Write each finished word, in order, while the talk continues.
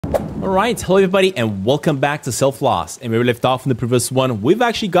Alright, hello everybody and welcome back to Selfloss. And where we left off in the previous one, we've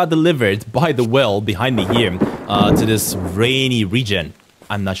actually got delivered by the well behind me here to this rainy region.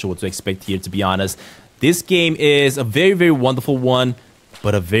 I'm not sure what to expect here, to be honest. This game is a very, very wonderful one,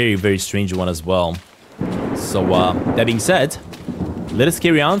 but a very, very strange one as well. So, that being said, let us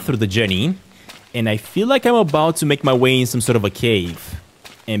carry on through the journey. And I feel like I'm about to make my way in some sort of a cave.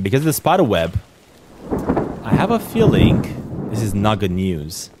 And because of the spider web, I have a feeling this is not good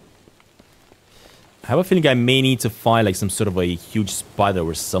news. I have a feeling I may need to find like some sort of a huge spider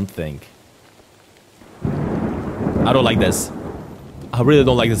or something. I don't like this. I really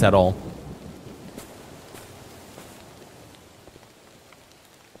don't like this at all.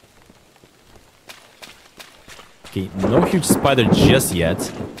 Okay, no huge spider just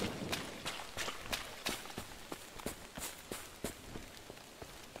yet.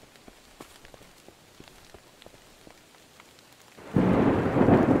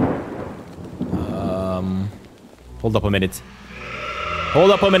 Hold up a minute.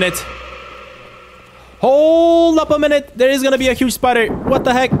 Hold up a minute. Hold up a minute. There is gonna be a huge spider. What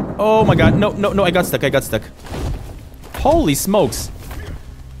the heck? Oh my god. No, no, no. I got stuck. I got stuck. Holy smokes.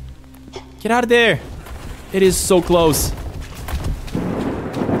 Get out of there. It is so close.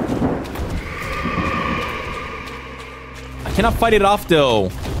 I cannot fight it off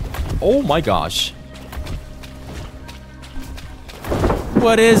though. Oh my gosh.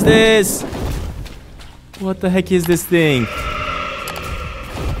 What is this? What the heck is this thing?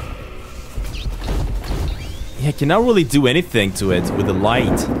 Yeah, I cannot really do anything to it with the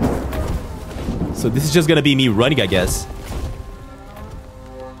light. So this is just gonna be me running, I guess.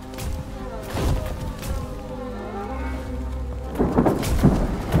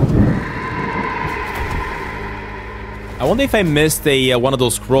 I wonder if I missed a one of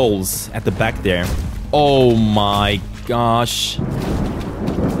those scrolls at the back there. Oh my gosh.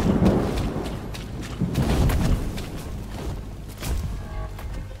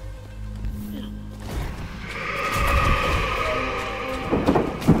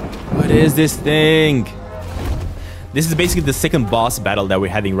 What is this thing? This is basically the second boss battle that we're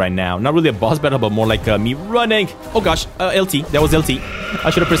having right now. Not really a boss battle, but more like me running. Oh gosh, LT. That was LT. I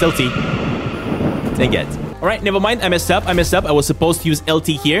should have pressed LT. Dang it. Alright, never mind. I messed up. I messed up. I was supposed to use LT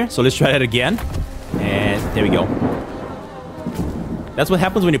here. So let's try that again. And there we go. That's what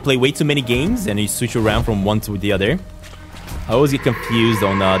happens when you play way too many games and you switch around from one to the other. I always get confused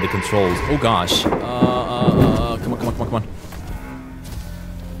on the controls. Oh gosh. Come on, come on, come on, come on.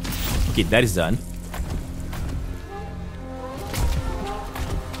 Okay, that is done.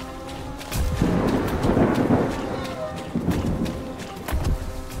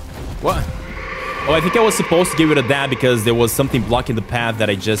 What? Oh, I think I was supposed to get rid of that because there was something blocking the path that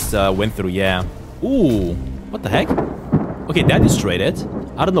I just went through, yeah. Ooh, what the heck? Okay, that destroyed it.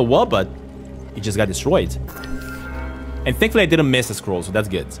 I don't know what, but it just got destroyed. And thankfully I didn't miss a scroll, so that's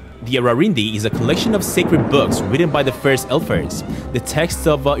good. The Irarindi is a collection of sacred books written by the first Elfers. The texts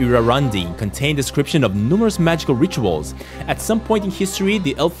of Irarindi contain description of numerous magical rituals. At some point in history,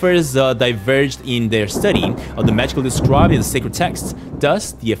 the Elfers diverged in their study of the magical described in the sacred texts.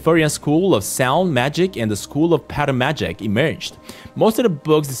 Thus, the Ephorian school of sound magic and the school of pattern magic emerged. Most of the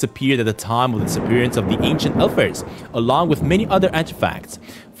books disappeared at the time of the disappearance of the ancient Elfers, along with many other artifacts.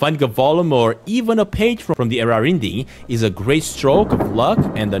 Finding a volume or even a page from the Irarindi is a great stroke of luck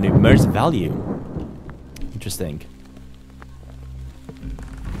and an immense value. Interesting.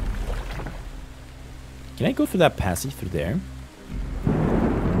 Can I go through that passage through there?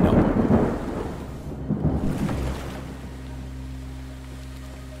 No.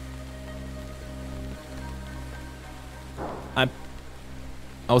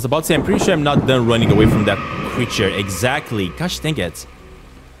 I was about to say, I'm pretty sure I'm not done running away from that creature. Exactly. Gosh dang it.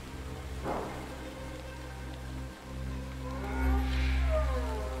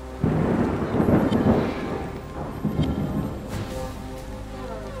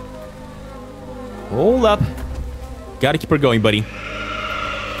 Hold up. Gotta keep her going, buddy.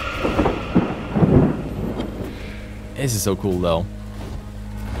 This is so cool, though.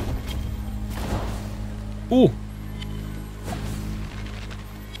 Ooh.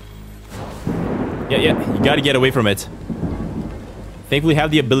 Yeah, you gotta get away from it. Thankfully, we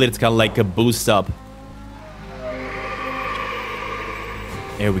have the ability to kind of like a boost up.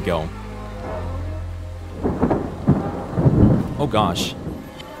 There we go. Oh gosh.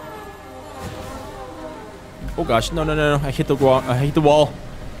 Oh gosh, no, no, no, no. I hit the wall. I hit the wall.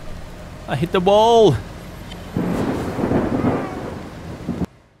 I hit the wall.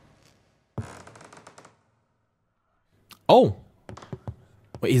 Oh.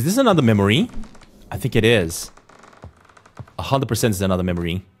 Wait, is this another memory? I think it is. 100% is another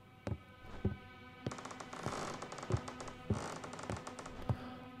memory.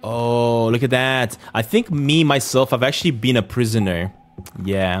 Oh, look at that. I think me, myself, I've actually been a prisoner.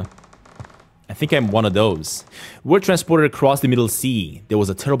 Yeah. I think I'm one of those. We're transported across the Middle Sea. There was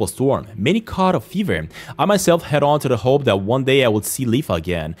a terrible storm. Many caught a fever. I myself held on to the hope that one day I would see Lifa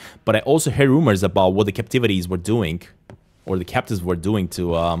again. But I also heard rumors about what the captivities were doing. Or the captives were doing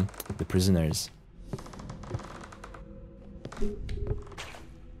to the prisoners.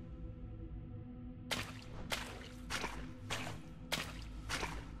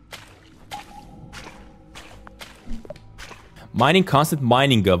 Constant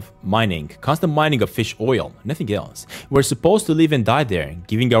mining of fish oil, nothing else. We're supposed to live and die there,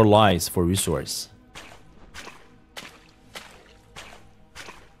 giving our lives for resource.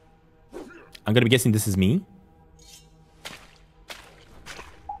 I'm gonna be guessing this is me.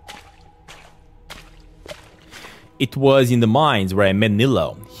 It was in the mines where I met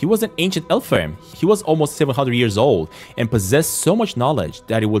Nilo. He was an ancient elfer. He was almost 700 years old and possessed so much knowledge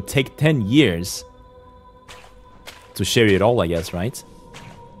that it would take 10 years to share it all, I guess, right?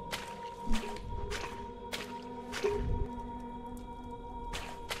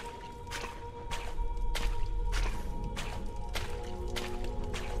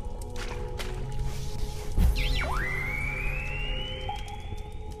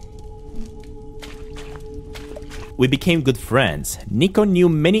 We became good friends. Nico knew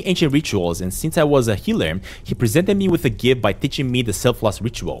many ancient rituals, and since I was a healer, he presented me with a gift by teaching me the Selfloss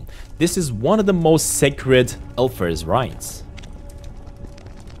ritual. This is one of the most sacred Elfer's rites.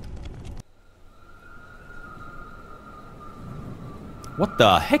 What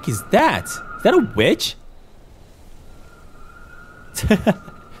the heck is that? Is that a witch?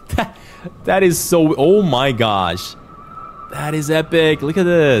 that is so... Oh my gosh. That is epic. Look at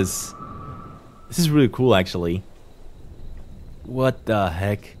this. This is really cool, actually. What the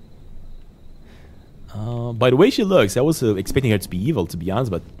heck? By the way she looks, I was expecting her to be evil, to be honest,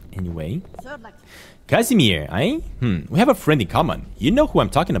 but anyway. Casimir, eh? We have a friend in common. You know who I'm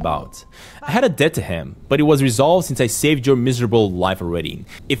talking about. I had a debt to him, but it was resolved since I saved your miserable life already.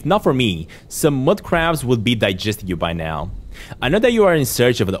 If not for me, some mud crabs would be digesting you by now. I know that you are in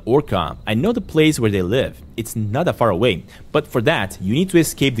search of the Orca. I know the place where they live. It's not that far away, but for that, you need to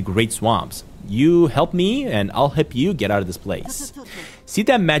escape the Great Swamps. You help me, and I'll help you get out of this place. See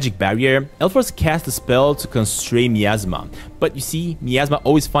that magic barrier? Elfers cast a spell to constrain miasma, but you see, miasma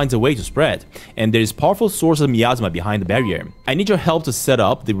always finds a way to spread, and there is powerful source of miasma behind the barrier. I need your help to set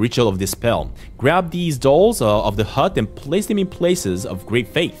up the ritual of this spell. Grab these dolls of the hut and place them in places of great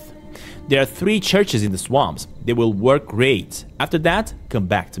faith. There are 3 churches in the swamps. They will work great. After that, come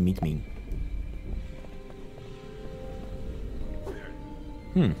back to meet me.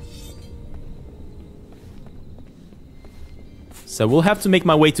 So we'll have to make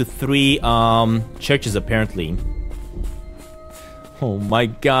my way to 3 churches apparently. Oh my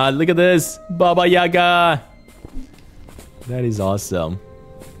god, look at this! Baba Yaga! That is awesome.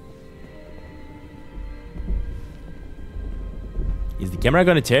 Is the camera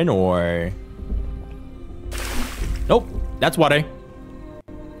gonna turn or... Nope, that's water.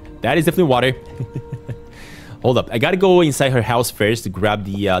 That is definitely water. Hold up, I gotta go inside her house first to grab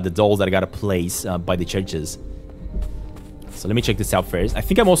the dolls that I gotta place by the churches. So let me check this out first. I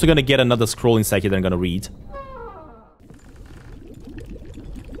think I'm also gonna get another scroll inside here that I'm gonna read.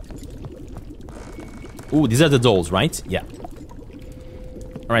 Ooh, these are the dolls, right? Yeah.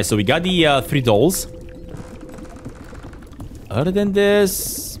 Alright, so we got the 3 dolls. Other than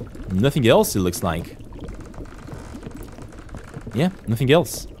this, nothing else it looks like. Yeah, nothing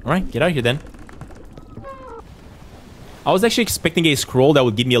else. Alright, get out of here then. I was actually expecting a scroll that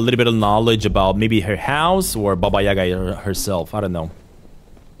would give me a little bit of knowledge about maybe her house or Baba Yaga herself. I don't know.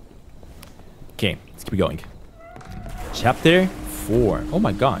 Okay, let's keep going. Chapter 4. Oh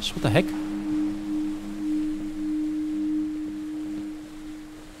my gosh, what the heck?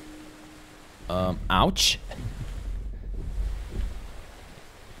 Ouch.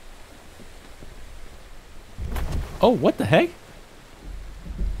 Oh, what the heck?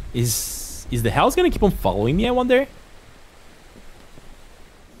 Is the house gonna keep on following me, I wonder?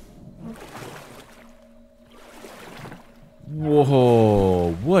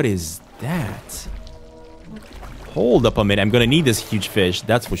 Whoa, what is that? Hold up a minute, I'm gonna need this huge fish,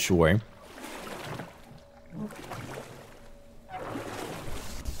 that's for sure.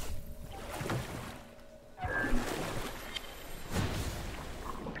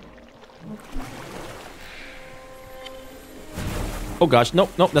 Oh gosh, nope,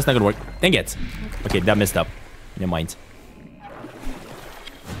 nope, that's not gonna work. Dang it. Okay, that messed up. Never mind.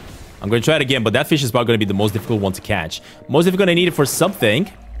 I'm gonna try it again, but that fish is probably gonna be the most difficult one to catch. Most if you're gonna need it for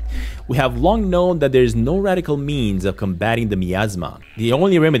something. We have long known that there is no radical means of combating the miasma. The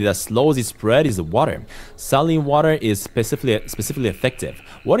only remedy that slows its spread is the water. Saline water is specifically effective.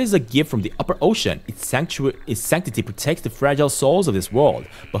 Water is a gift from the upper ocean. Its sanctity protects the fragile souls of this world.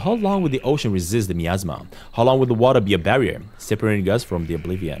 But how long will the ocean resist the miasma? How long will the water be a barrier, separating us from the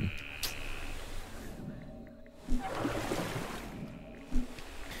oblivion?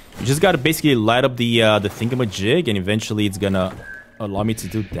 You just gotta basically light up the thingamajig, and eventually it's gonna allow me to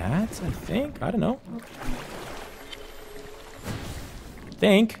do that, I think? I don't know.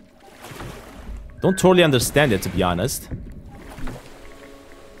 Don't totally understand it, to be honest.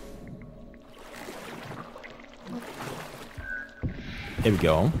 There we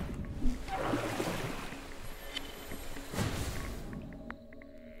go.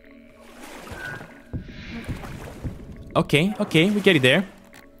 Okay, we're getting there.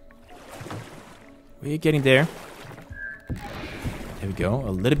 We're getting there. There we go.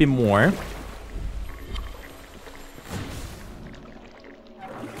 A little bit more.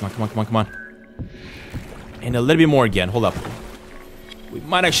 Come on. And a little bit more again. Hold up. We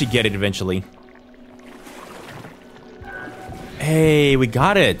might actually get it eventually. Hey, we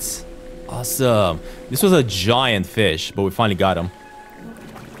got it. Awesome. This was a giant fish, but we finally got him.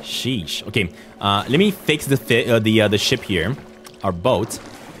 Sheesh. Okay, let me fix the ship here. Our boat.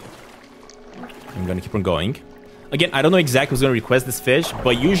 I'm gonna keep on going. Again, I don't know exactly who's gonna request this fish,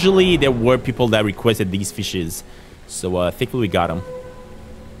 but usually there were people that requested these fishes. So, thankfully we got them.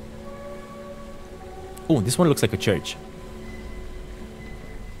 Oh, this one looks like a church.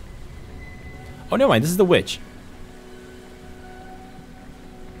 Oh, never mind. This is the witch.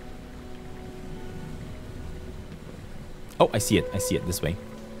 Oh, I see it. This way.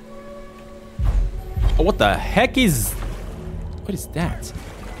 Oh, what the heck is... What is that?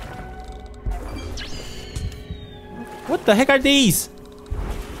 What the heck are these?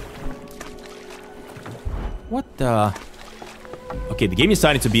 What the... Okay, the game is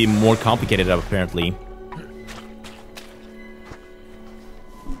starting to be more complicated, apparently.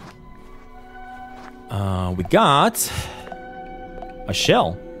 We got... a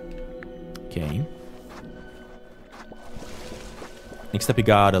shell. Okay. Next up, we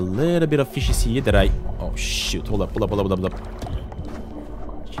got a little bit of fishes here that I... Oh, shoot. Hold up.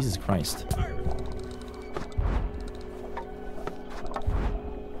 Jesus Christ.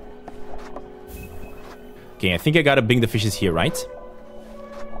 Okay, I think I gotta bring the fishes here, right?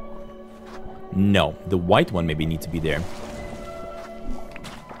 No, the white one maybe need to be there.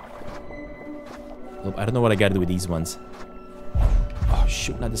 Oh, I don't know what I gotta do with these ones. Oh,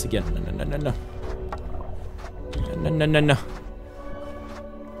 shoot, not this again. No.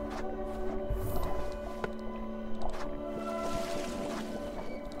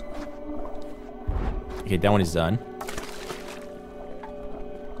 Okay, that one is done.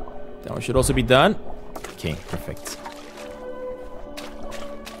 That one should also be done. Okay, perfect.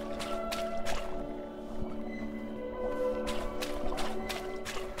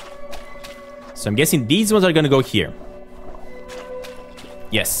 So I'm guessing these ones are gonna go here.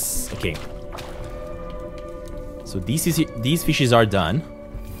 Yes, okay. So these fishes are done.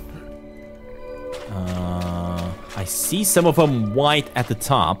 I see some of them white at the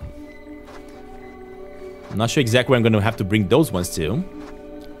top. I'm not sure exactly where I'm gonna have to bring those ones to.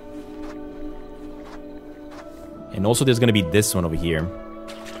 And also there's gonna be this one over here.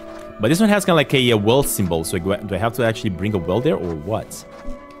 But this one has kind of like a well symbol. So do I have to actually bring a well there or what?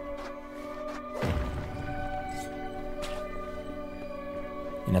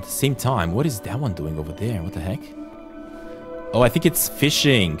 And at the same time, what is that one doing over there? What the heck? Oh, I think it's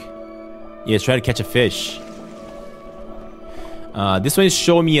fishing. Yeah, it's trying to catch a fish. This one is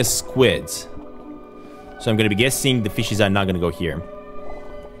showing me a squid. So I'm gonna be guessing the fishes are not gonna go here.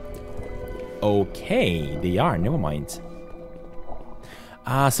 Okay, they are. Never mind.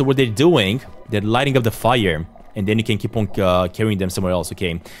 So what they're doing, they're lighting up the fire. And then you can keep on carrying them somewhere else.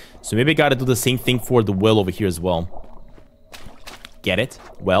 Okay, so maybe I gotta do the same thing for the well over here as well. Get it?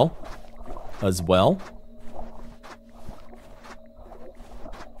 Well. As well.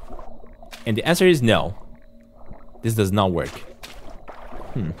 And the answer is no. This does not work.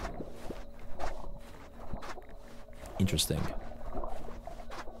 Interesting.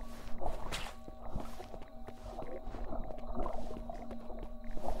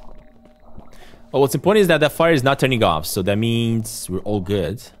 Well, what's important is that that fire is not turning off, so that means we're all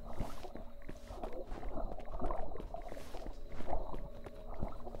good.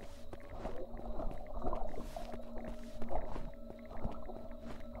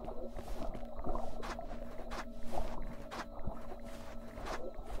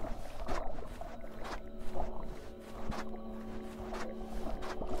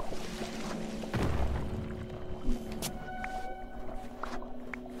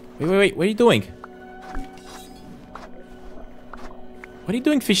 Wait. What are you doing? What are you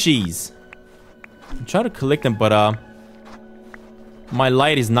doing, fishies? I'm trying to collect them, but my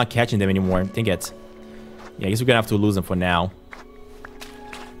light is not catching them anymore. Dang it. Yeah, I guess we're gonna have to lose them for now.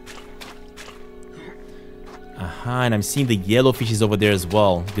 Aha, and I'm seeing the yellow fishes over there as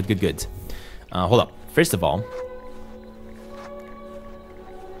well. Good. Hold up. First of all,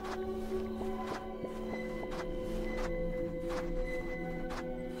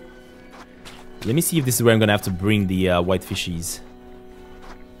 let me see if this is where I'm gonna have to bring the white fishies.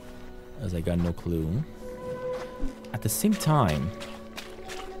 As I got no clue. At the same time,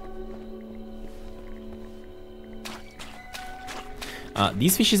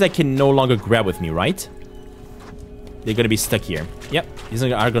 these fishes I can no longer grab with me, right? They're gonna be stuck here. Yep, these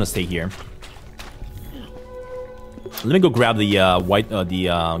are gonna stay here. Let me go grab the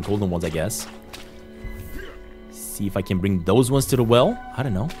golden ones, I guess. See if I can bring those ones to the well. I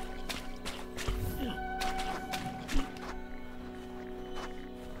don't know.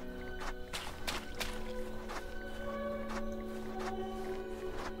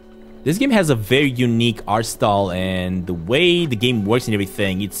 This game has a very unique art style, and the way the game works and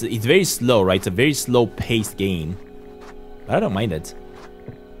everything, it's very slow, right? It's a very slow-paced game. But I don't mind it.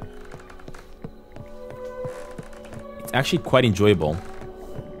 It's actually quite enjoyable.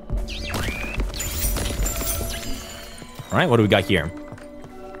 Alright, what do we got here?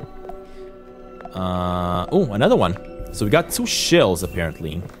 Oh, another one. So we got 2 shells,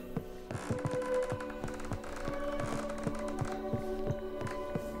 apparently.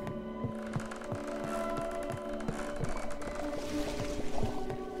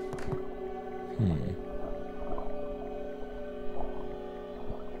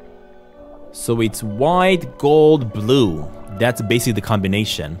 So it's white, gold, blue. That's basically the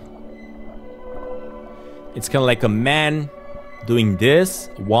combination. It's kind of like a man doing this,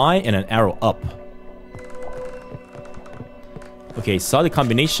 Y, and an arrow up. Okay, saw the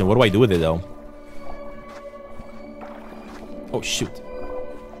combination. What do I do with it, though? Oh, shoot.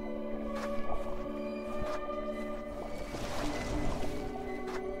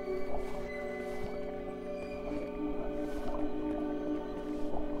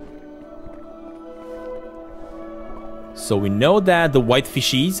 So we know that the white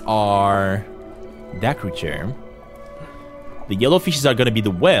fishies are that creature. The yellow fishes are gonna be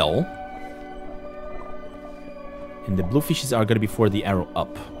the whale. And the blue fishes are gonna be for the arrow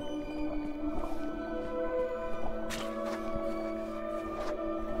up.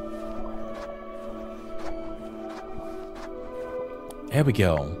 There we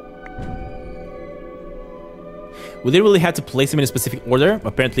go. We didn't really have to place them in a specific order.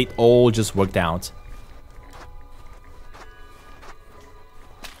 Apparently it all just worked out.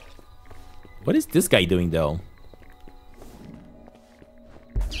 What is this guy doing, though?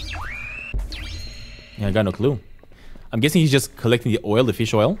 Yeah, I got no clue. I'm guessing he's just collecting the oil, the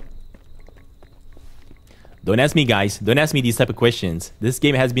fish oil. Don't ask me, guys. Don't ask me these type of questions. This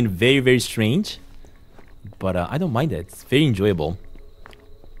game has been very, very strange. But I don't mind it. It's very enjoyable.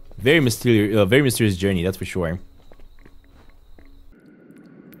 Very mysterious journey, that's for sure.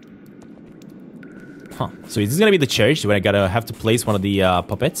 Huh. So is this gonna be the church where I gotta have to place one of the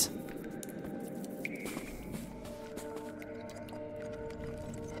puppets?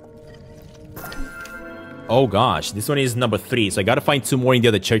 Oh gosh, this one is number 3, so I gotta find 2 more in the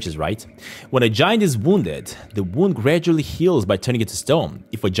other churches, right? When a giant is wounded, the wound gradually heals by turning it to stone.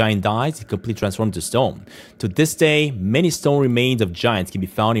 If a giant dies, it completely transforms to stone. To this day, many stone remains of giants can be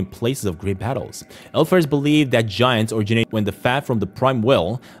found in places of great battles. Elfers believe that giants originate when the fat from the prime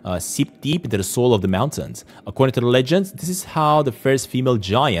well seeped deep into the soil of the mountains. According to the legends, this is how the first female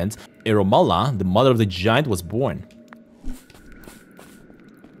giant, Eromala, the mother of the giant, was born.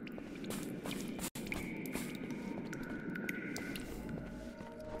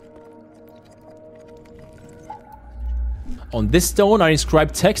 On this stone are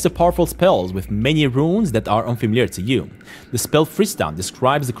inscribed texts of powerful spells with many runes that are unfamiliar to you. The spell Freestone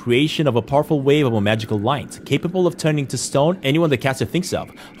describes the creation of a powerful wave of a magical light, capable of turning to stone anyone the caster thinks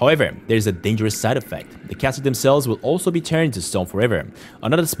of. However, there is a dangerous side effect. The caster themselves will also be turned to stone forever.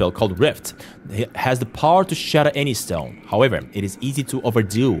 Another spell called Rift has the power to shatter any stone. However, it is easy to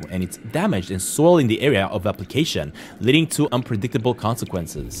overdo and it's damaged and soiled in the area of application, leading to unpredictable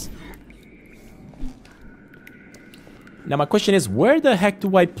consequences. Now my question is, where the heck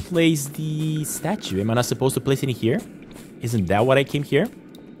do I place the statue? Am I not supposed to place it in here? Isn't that what I came here?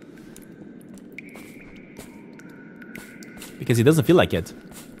 Because it doesn't feel like it.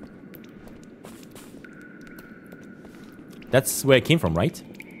 That's where it came from, right?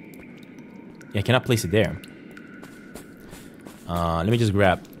 Yeah, I cannot place it there. Let me just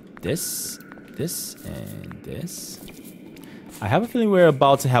grab this, this, and this. I have a feeling we're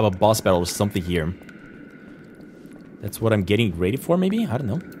about to have a boss battle or something here. That's what I'm getting ready for, maybe? I don't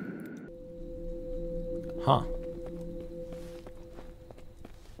know. Huh.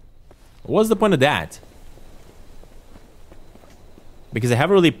 What's the point of that? Because I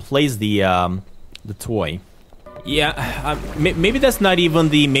haven't really placed the toy. Yeah, maybe that's not even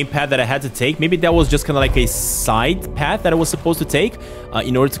the main path that I had to take. Maybe that was just kind of like a side path that I was supposed to take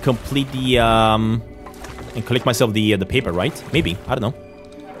in order to complete the and collect myself the paper, right? Maybe, I don't know.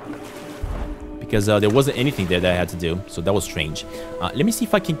 Because there wasn't anything there that I had to do, so that was strange. Let me see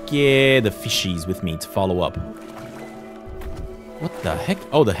if I can get the fishies with me to follow up. What the heck?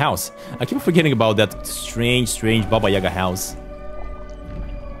 Oh, the house. I keep forgetting about that strange Baba Yaga house.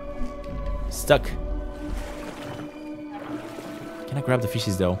 Stuck. Can I grab the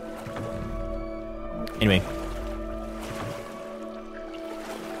fishies though? Anyway.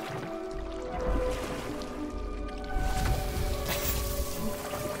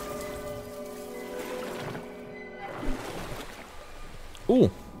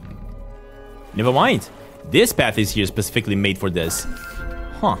 Ooh. Never mind. This path is here specifically made for this.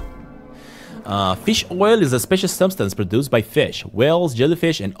 Huh. Fish oil is a special substance produced by fish, whales,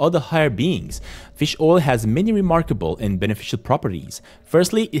 jellyfish, and other higher beings. Fish oil has many remarkable and beneficial properties.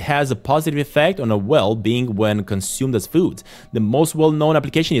 Firstly, it has a positive effect on a well-being when consumed as food. The most well-known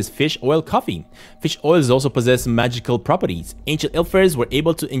application is fish oil coffee. Fish oils also possess magical properties. Ancient elfers were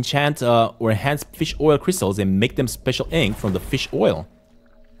able to enchant or enhance fish oil crystals and make them special ink from the fish oil.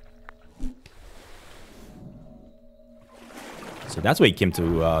 So that's why he came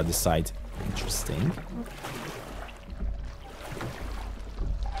to this side. Interesting.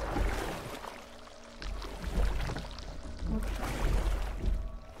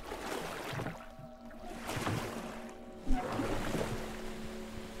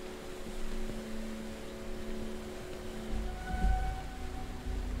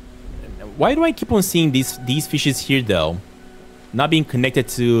 Why do I keep on seeing these fishes here though? Not being connected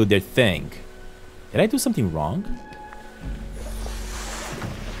to their thing. Did I do something wrong?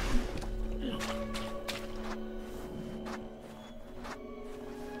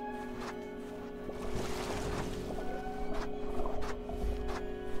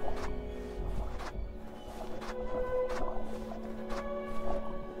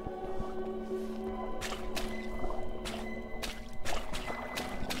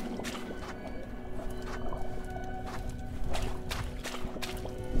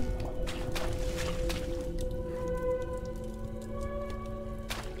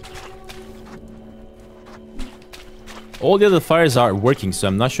 All the other fires are working, so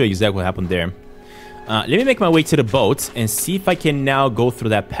I'm not sure exactly what happened there. Let me make my way to the boat and see if I can now go through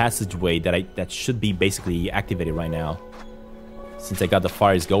that passageway that should be basically activated right now. Since I got the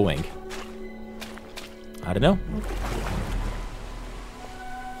fires going. I don't know.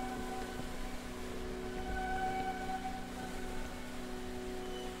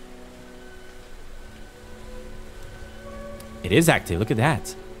 It is active, look at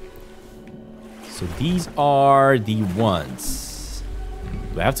that. So these are the ones.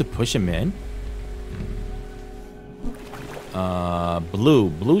 Do I have to push them in? Blue.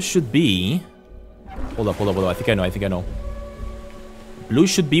 Blue should be... Hold up. I think I know. Blue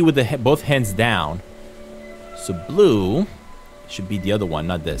should be with the both hands down. So blue should be the other one,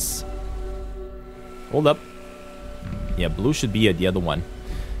 not this. Hold up. Yeah, blue should be the other one.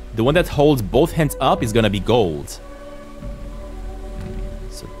 The one that holds both hands up is gonna be gold.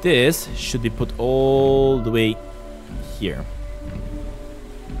 So this should be put all the way here.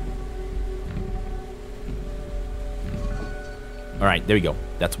 Alright, there we go.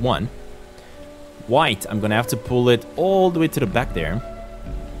 That's one. White, I'm gonna have to pull it all the way to the back there.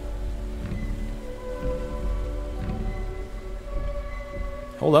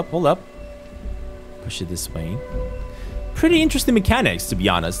 Hold up. Push it this way. Pretty interesting mechanics, to be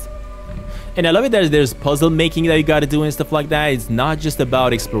honest. And I love it that there's puzzle making that you gotta do and stuff like that. It's not just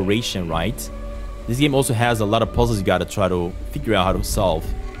about exploration, right? This game also has a lot of puzzles you gotta try to figure out how to solve.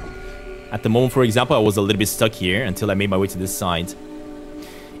 At the moment, for example, I was a little bit stuck here until I made my way to this side.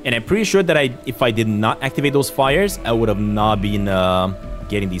 And I'm pretty sure that if I did not activate those fires, I would have not been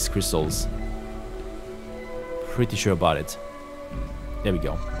getting these crystals. Pretty sure about it. There we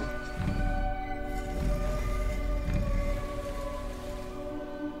go.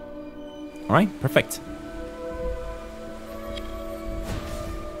 Alright, perfect.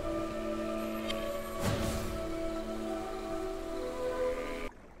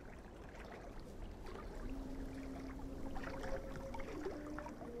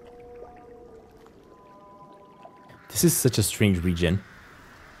 This is such a strange region.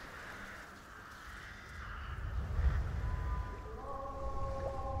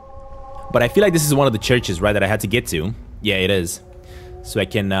 But I feel like this is one of the churches, right, that I had to get to. Yeah, it is. So I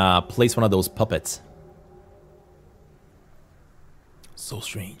can place one of those puppets. So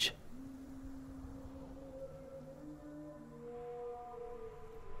strange.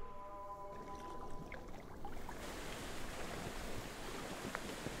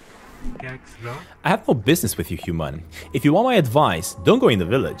 I have no business with you, human. If you want my advice, don't go in the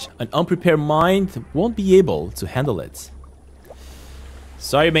village. An unprepared mind won't be able to handle it.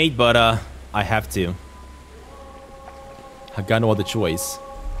 Sorry, mate, but I have to. I got no other choice.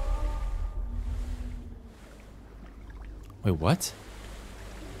 Wait, what?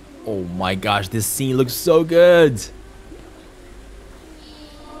 Oh my gosh, this scene looks so good.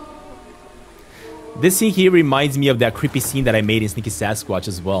 This scene here reminds me of that creepy scene that I made in Sneaky Sasquatch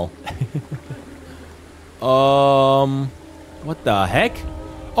as well. What the heck?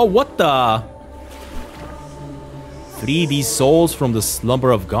 Oh, what the? Free these souls from the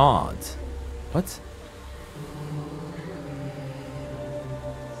slumber of God. What?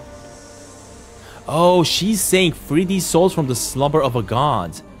 Oh, she's saying free these souls from the slumber of a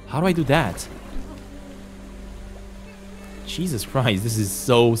god. How do I do that? Jesus Christ, this is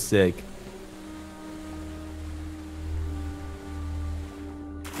so sick.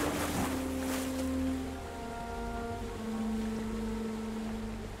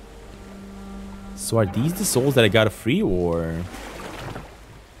 So are these the souls that I gotta free, or?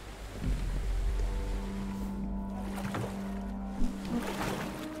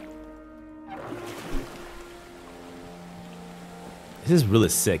 This is really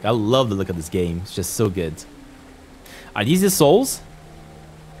sick. I love the look of this game. It's just so good. Are these the souls?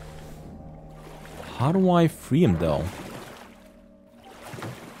 How do I free him though?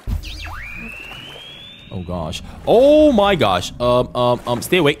 Oh gosh. Oh my gosh.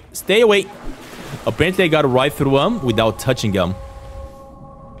 Stay away. Stay away. Apparently I gotta ride through them without touching them.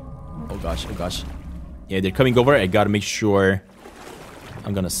 Oh gosh, oh gosh. Yeah, they're coming over. I gotta make sure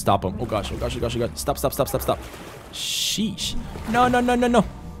I'm gonna stop them. Oh gosh, oh gosh, oh gosh, oh gosh. Stop, stop, stop, stop, stop. Sheesh. No, no, no, no, no.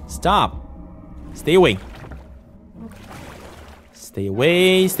 Stop. Stay away. Stay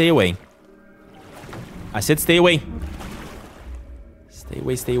away, stay away. I said stay away. Stay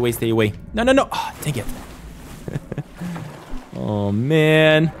away, stay away, stay away. No, no, no. Oh, dang it. Oh,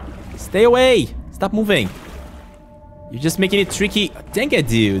 man. Stay away. Stop moving. You're just making it tricky. Dang it,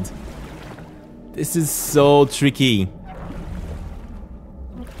 dude. This is so tricky.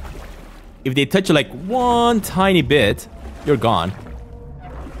 If they touch you like one tiny bit, you're gone.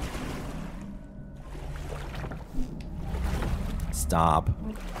 Stop.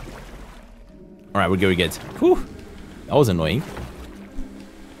 Alright, we're good, we're good. Whew. That was annoying.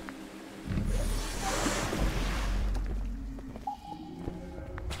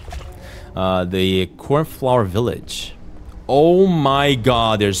 The Cornflower Village. Oh my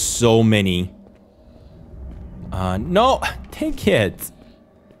god, there's so many. No, take it.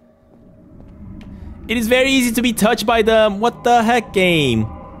 It is very easy to be touched by them. What the heck, game?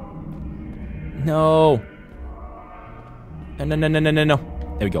 No. No, no, no, no, no, no, no.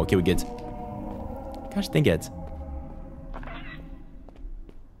 There we go. Okay, we're good. Gosh, dang it.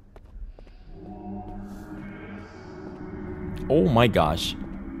 Oh my gosh.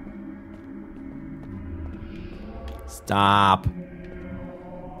 Stop.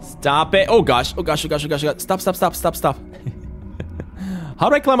 Stop it. Oh gosh. Oh gosh. Oh gosh. Oh gosh. Oh gosh. Stop, stop, stop, stop, stop. How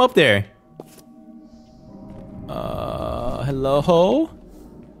do I climb up there? Hello?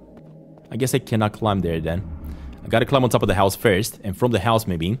 I guess I cannot climb there then. I gotta climb on top of the house first. And from the house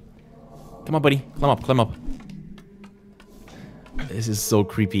maybe. Come on, buddy. Climb up, climb up. This is so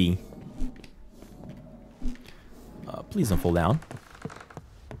creepy. Please don't fall down.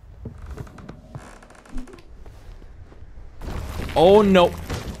 Oh no.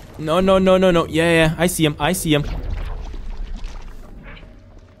 No, no, no, no, no. Yeah, yeah, I see him. I see him.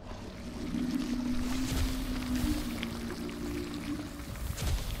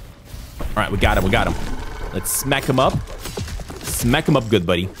 Alright, we got him, we got him. Let's smack him up. Smack him up good,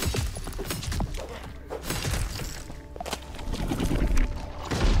 buddy.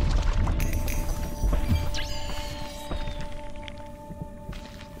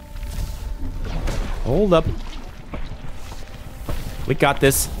 Hold up. We got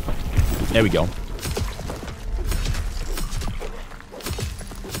this. There we go.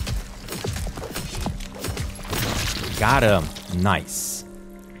 Got him. Nice.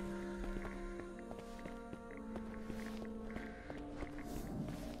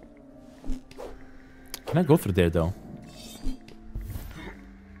 Can I go through there though?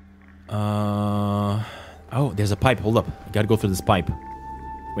 Oh, there's a pipe. Hold up. I gotta go through this pipe.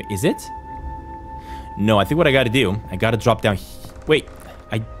 Wait, is it? No, I think what I gotta do, I gotta drop down. Wait,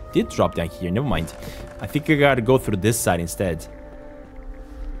 did drop down here. Never mind. I think I gotta go through this side instead.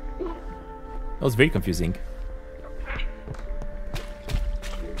 That was very confusing.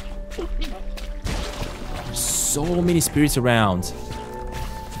 There's so many spirits around.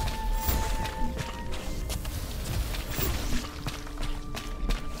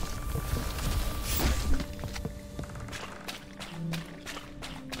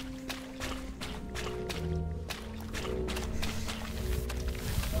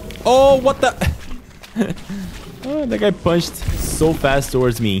 Oh, what the? Oh, that guy punched so fast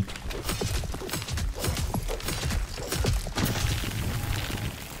towards me.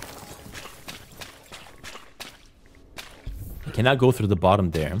 I cannot go through the bottom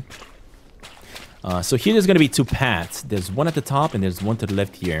there. So here there's going to be two paths. There's one at the top and there's one to the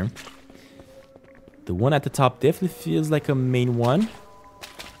left here. The one at the top definitely feels like a main one.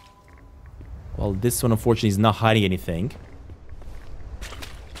 Well, this one unfortunately is not hiding anything.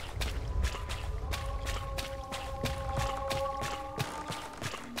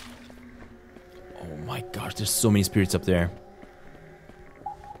 There's so many spirits up there.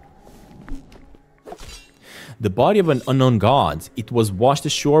 The body of an unknown god. It was washed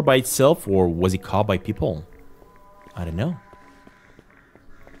ashore by itself, or was it caught by people? I don't know.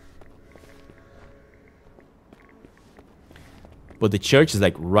 But the church is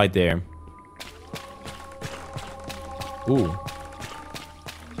like right there. Ooh.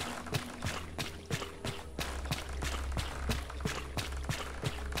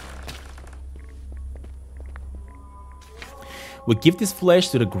 We give this flesh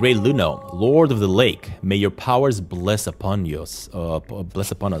to the great Luno, Lord of the Lake. May your powers bless upon us.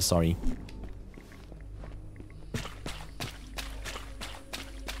 Sorry.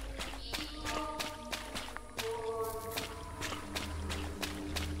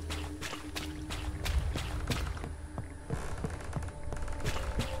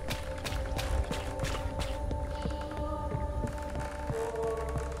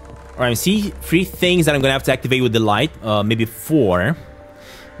 Alright, I see 3 things that I'm gonna have to activate with the light. Maybe 4.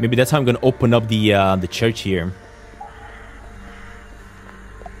 Maybe that's how I'm gonna open up the church here.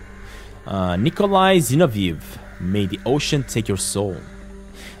 Nikolai Zinoviev, may the ocean take your soul.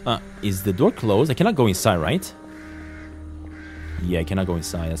 Is the door closed? I cannot go inside, right? Yeah, I cannot go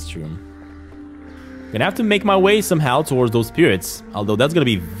inside, that's true. Gonna have to make my way somehow towards those spirits. Although that's gonna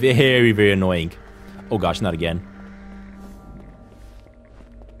be very, very annoying. Oh gosh, not again.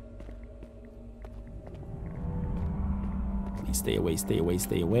 Stay away, stay away,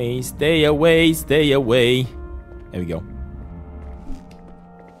 stay away, stay away, stay away. There we go.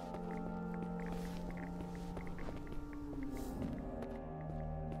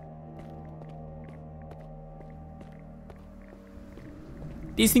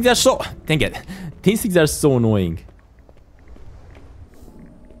 These things are so... Dang it. These things are so annoying.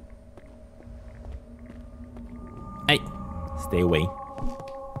 Hey, stay away.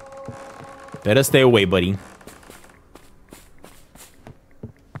 Better stay away, buddy.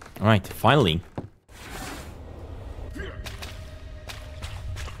 Alright, finally.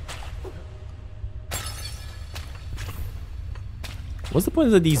 What's the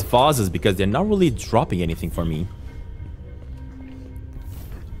point of these vases? Because they're not really dropping anything for me.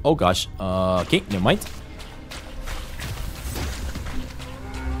 Oh gosh. Okay, never mind.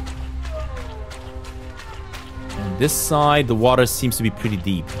 On this side, the water seems to be pretty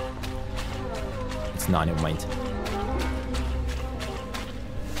deep. It's not, never mind.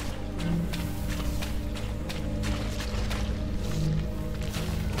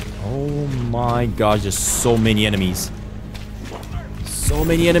 Oh my gosh, there's so many enemies. So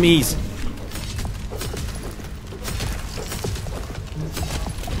many enemies.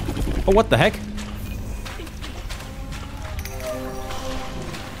 Oh, what the heck?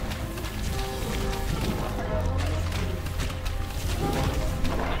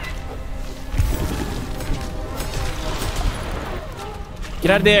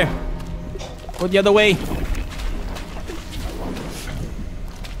 Get out of there. Go the other way.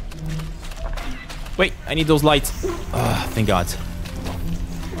 Wait, I need those lights. Ah, thank God.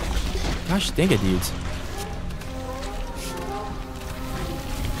 Gosh dang it, dude.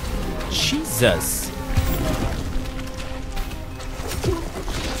 Jesus.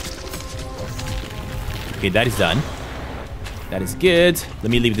 Okay, that is done. That is good. Let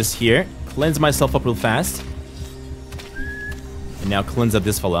me leave this here. Cleanse myself up real fast. And now cleanse up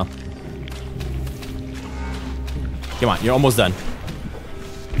this fella. Come on, you're almost done.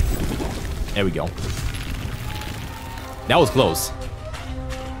 There we go. That was close.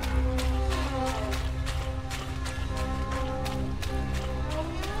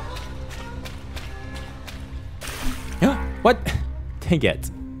 Yeah, what? Dang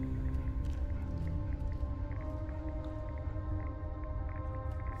it.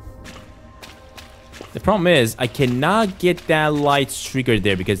 The problem is, I cannot get that light triggered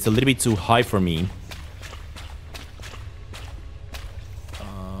there because it's a little bit too high for me.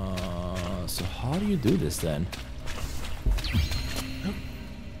 So how do you do this then?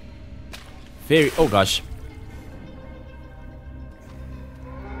 Oh gosh.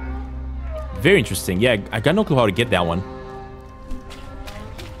 Very interesting. Yeah, I got no clue how to get that one.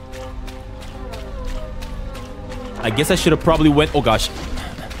 I guess I should have probably went... Oh gosh.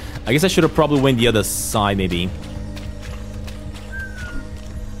 I guess I should have probably went the other side maybe.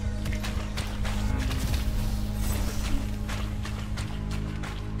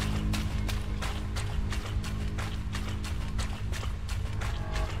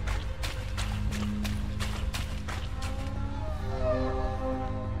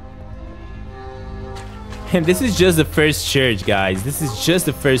 And this is just the first church, guys. This is just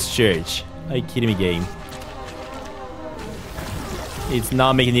the first church. Are you kidding me, game? It's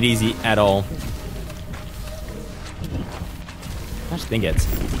not making it easy at all. Gosh, dang it.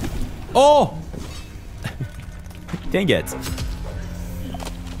 Oh! Dang it.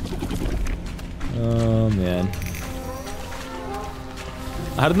 Oh, man.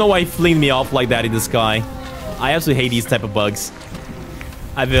 I don't know why he flinged me off like that in the sky. I absolutely hate these type of bugs.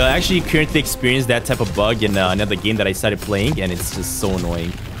 I've actually currently experienced that type of bug in another game that I started playing, and it's just so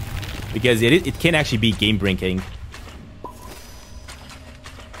annoying. Because it can actually be game-breaking.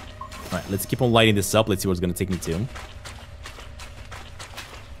 Alright, let's keep on lighting this up. Let's see where it's going to take me to.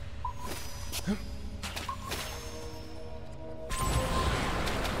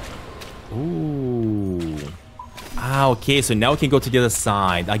 Ooh. Ah, okay, so now we can go to the other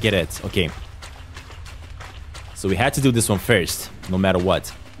side. I get it. Okay. So we had to do this one first, no matter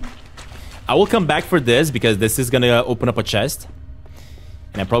what. I will come back for this because this is going to open up a chest.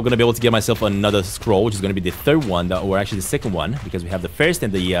 And I'm probably going to be able to get myself another scroll, which is going to be the third one, or actually the second one, because we have the first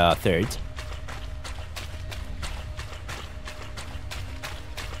and the third.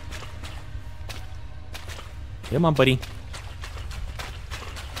 Come on, buddy.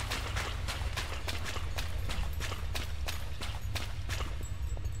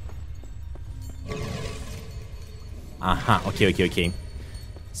 Aha, okay.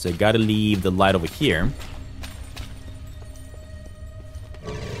 So I gotta leave the light over here.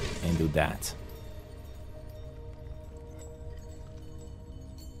 And do that.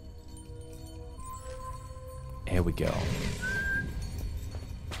 There we go.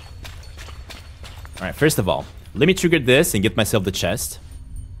 Alright, first of all, let me trigger this and get myself the chest.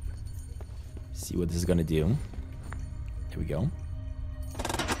 See what this is gonna do. There we go.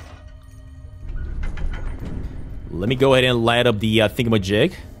 Let me go ahead and light up the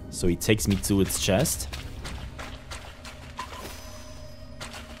thingamajig, so it takes me to its chest.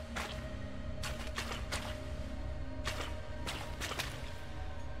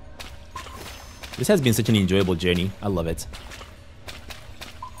 This has been such an enjoyable journey. I love it.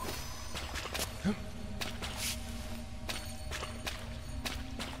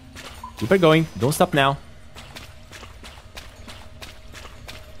 Keep it going. Don't stop now.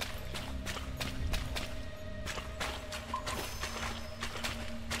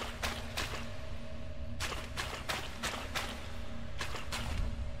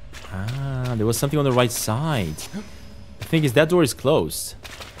 There was something on the right side. The thing is, that door is closed.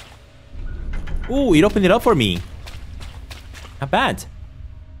 Ooh, it opened it up for me. Not bad.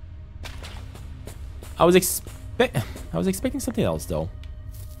 I was expecting something else, though.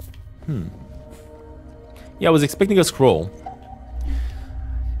 Yeah, I was expecting a scroll.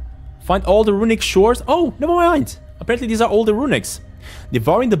 Find all the runic shores. Oh, never mind. Apparently, these are all the runics.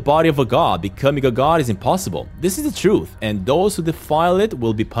 Devouring the body of a god, becoming a god is impossible. This is the truth, and those who defile it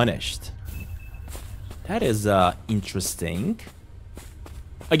will be punished. That is interesting.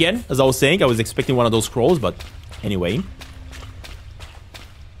 Again, as I was saying, I was expecting one of those scrolls, but anyway.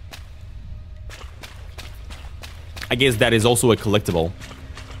 I guess that is also a collectible.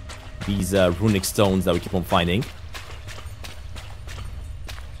 These runic stones that we keep on finding.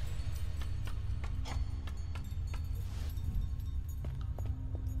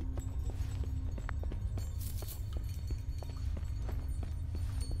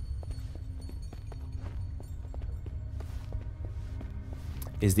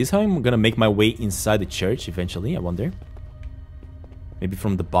 Is this how I'm gonna make my way inside the church eventually? I wonder. Maybe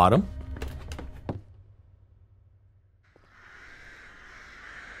from the bottom?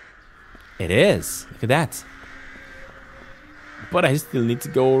 It is. Look at that. But I still need to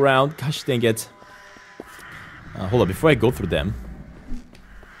go around. Gosh dang it. Hold on, before I go through them.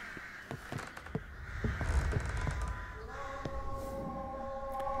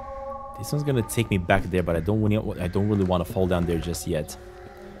 This one's gonna take me back there, but I don't really want to fall down there just yet.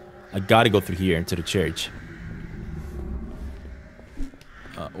 I gotta go through here into the church.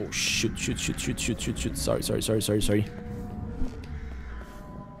 Oh, shoot. Sorry.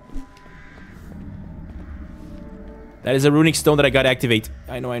 That is a runic stone that I gotta activate.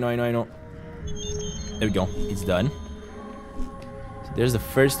 I know. There we go. It's done. So there's the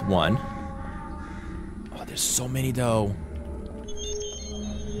first one. Oh, there's so many though.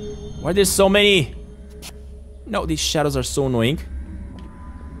 Why are there so many? No, these shadows are so annoying.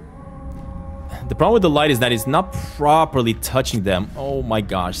 The problem with the light is that it's not properly touching them. Oh my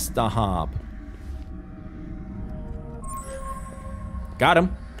gosh, stop. Got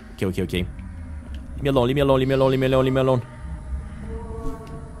him. Okay. Leave me alone.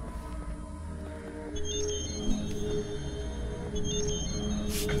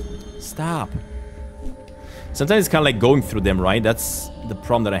 Stop. Sometimes it's kind of like going through them, right? That's the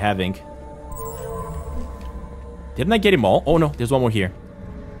problem that I'm having. Didn't I get him all? Oh no, there's one more here.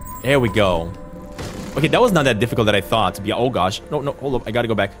 There we go. Okay, that was not that difficult that I thought. Yeah, oh gosh. No, hold up. I gotta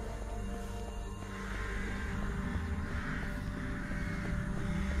go back.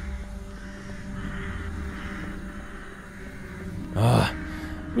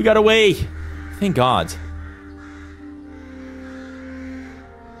 We got away. Thank God.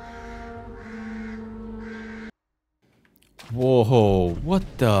 Whoa, what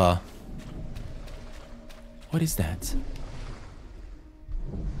the... What is that?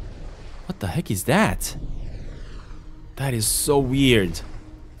 What the heck is that? That is so weird.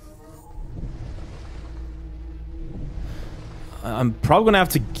 I'm probably gonna have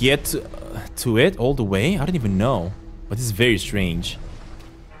to get to it all the way. I don't even know. But this is very strange.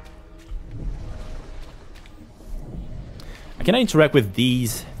 Can I interact with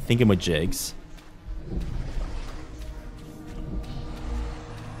these thingamajigs?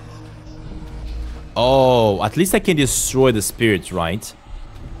 Oh, at least I can destroy the spirits, right?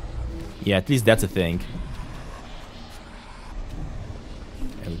 Yeah, at least that's a thing.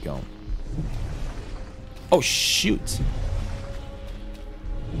 There we go. Oh, shoot.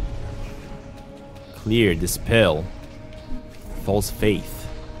 Clear, dispel. False faith.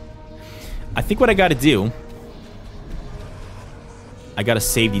 I think what I gotta do... I gotta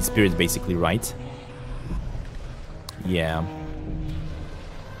save these spirits, basically, right? Yeah.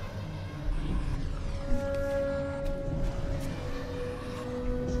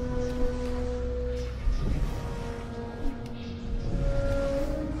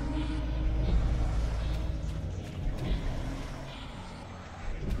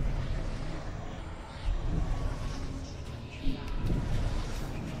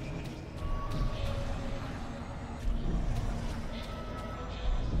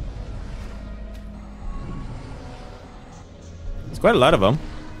 Quite a lot of them.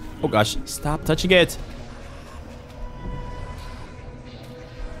 Oh gosh, stop touching it.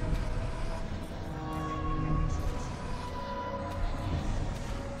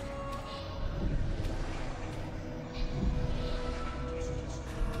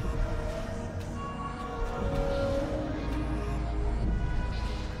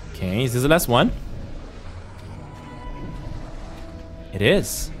 Okay, is this the last one? It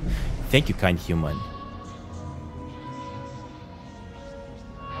is. Thank you, kind human.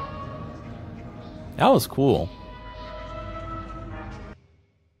 That was cool.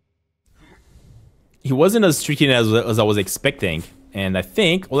 He wasn't as tricky as I was expecting. And I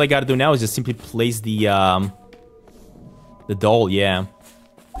think all I gotta do now is just simply place the doll, yeah.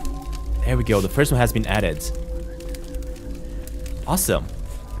 There we go, the first one has been added. Awesome.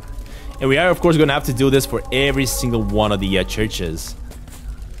 And we are, of course, gonna have to do this for every single one of the churches.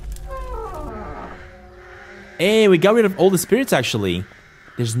 Hey, we got rid of all the spirits, actually.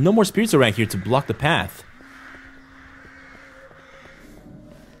 There's no more spirits around here to block the path.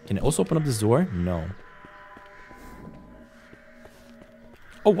 Can I also open up this door? No.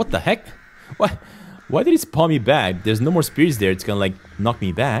 Oh, what the heck? What? Why did it spawn me back? There's no more spirits there. It's gonna, like, knock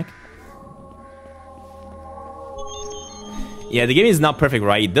me back. Yeah, the game is not perfect,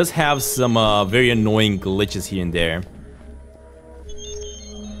 right? It does have some very annoying glitches here and there.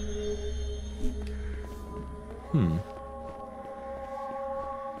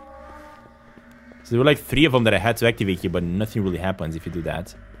 So there were like 3 of them that I had to activate here, but nothing really happens if you do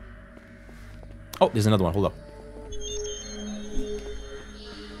that. Oh, there's another one. Hold up.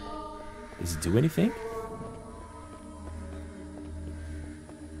 Does it do anything?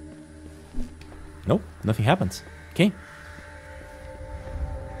 Nope, nothing happens. Okay.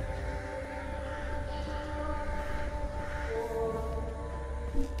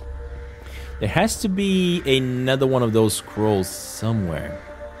 There has to be another one of those scrolls somewhere.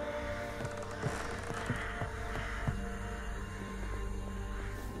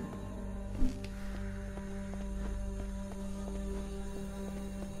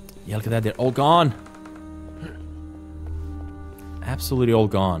 Yeah, look at that. They're all gone. Absolutely all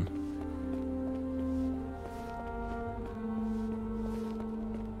gone.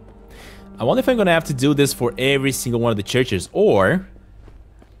 I wonder if I'm gonna have to do this for every single one of the churches, or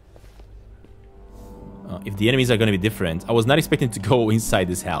if the enemies are gonna be different. I was not expecting to go inside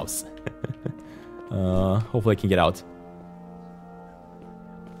this house. Hopefully I can get out.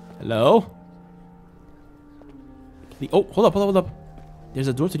 Hello? Oh, hold up. There's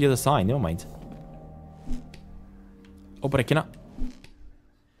a door to the other side. Never mind. Oh, but I cannot.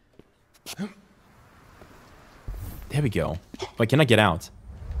 There we go. But I cannot get out.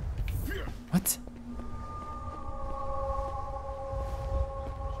 What?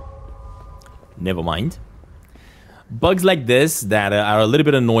 Never mind. Bugs like this that are a little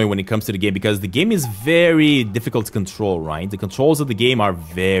bit annoying when it comes to the game, because the game is very difficult to control, right? The controls of the game are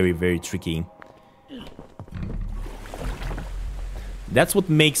very, very tricky. That's what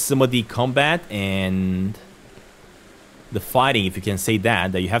makes some of the combat and the fighting, if you can say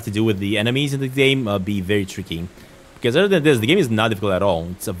that you have to do with the enemies in the game be very tricky. Because other than this, the game is not difficult at all.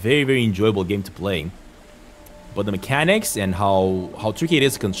 It's a very, very enjoyable game to play. But the mechanics and how tricky it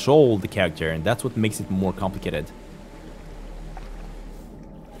is to control the character, and that's what makes it more complicated.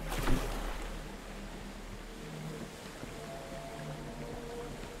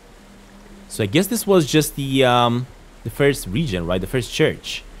 So I guess this was just the first region, right? The first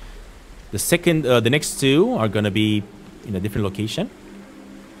church. The second, the next two are gonna be in a different location.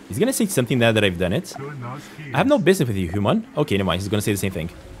 He's gonna say something now that I've done it. I have no business with you, human. Okay, never mind. He's gonna say the same thing.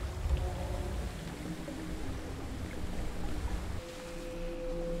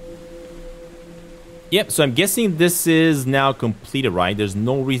 Yep, so I'm guessing this is now completed, right? There's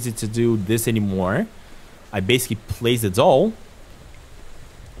no reason to do this anymore. I basically placed the doll.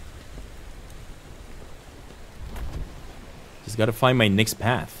 Just gotta find my next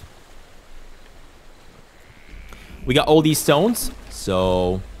path. We got all these stones,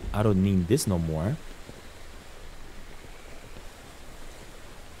 so I don't need this no more.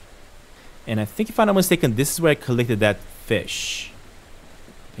 And I think if I'm not mistaken, this is where I collected that fish.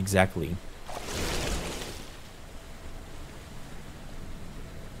 Exactly.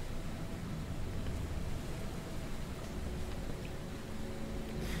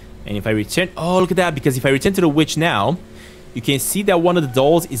 And if I return... Oh, look at that. Because if I return to the witch now, you can see that one of the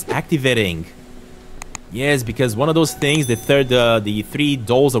dolls is activating. Yes, because one of those things, the three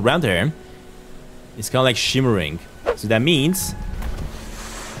dolls around her, is kind of like shimmering. So that means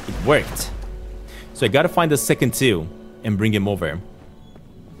it worked. So I gotta find the second two and bring him over.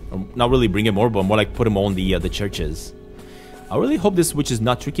 Or not really bring him over, but more like put him on the churches. I really hope this witch is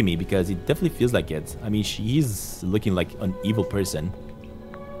not tricking me, because it definitely feels like it. I mean, she's looking like an evil person.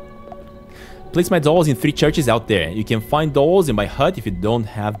 Place my dolls in 3 churches out there. You can find dolls in my hut if you don't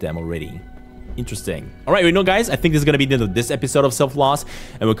have them already. Interesting. Alright, you know, guys, I think this is going to be the end of this episode of Selfloss,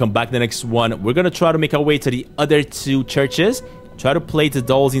 and we'll come back to the next one. We're going to try to make our way to the other 2 churches, try to place the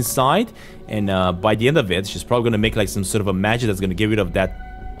dolls inside, and by the end of it, she's probably going to make like some sort of a magic that's going to get rid of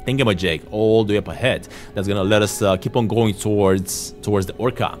that thingamajig all the way up ahead. That's going to let us keep on going towards the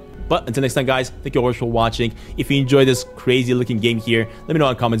Orca. But until next time, guys, thank you all for watching. If you enjoyed this crazy looking game here, let me know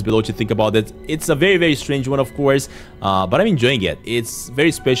in the comments below what you think about it. It's a very, very strange one, of course, but I'm enjoying it. It's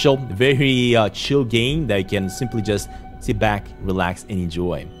very special, very chill game that you can simply just sit back, relax, and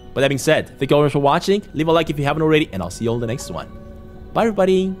enjoy. But that being said, thank you all for watching. Leave a like if you haven't already, and I'll see you all in the next one. Bye,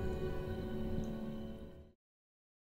 everybody.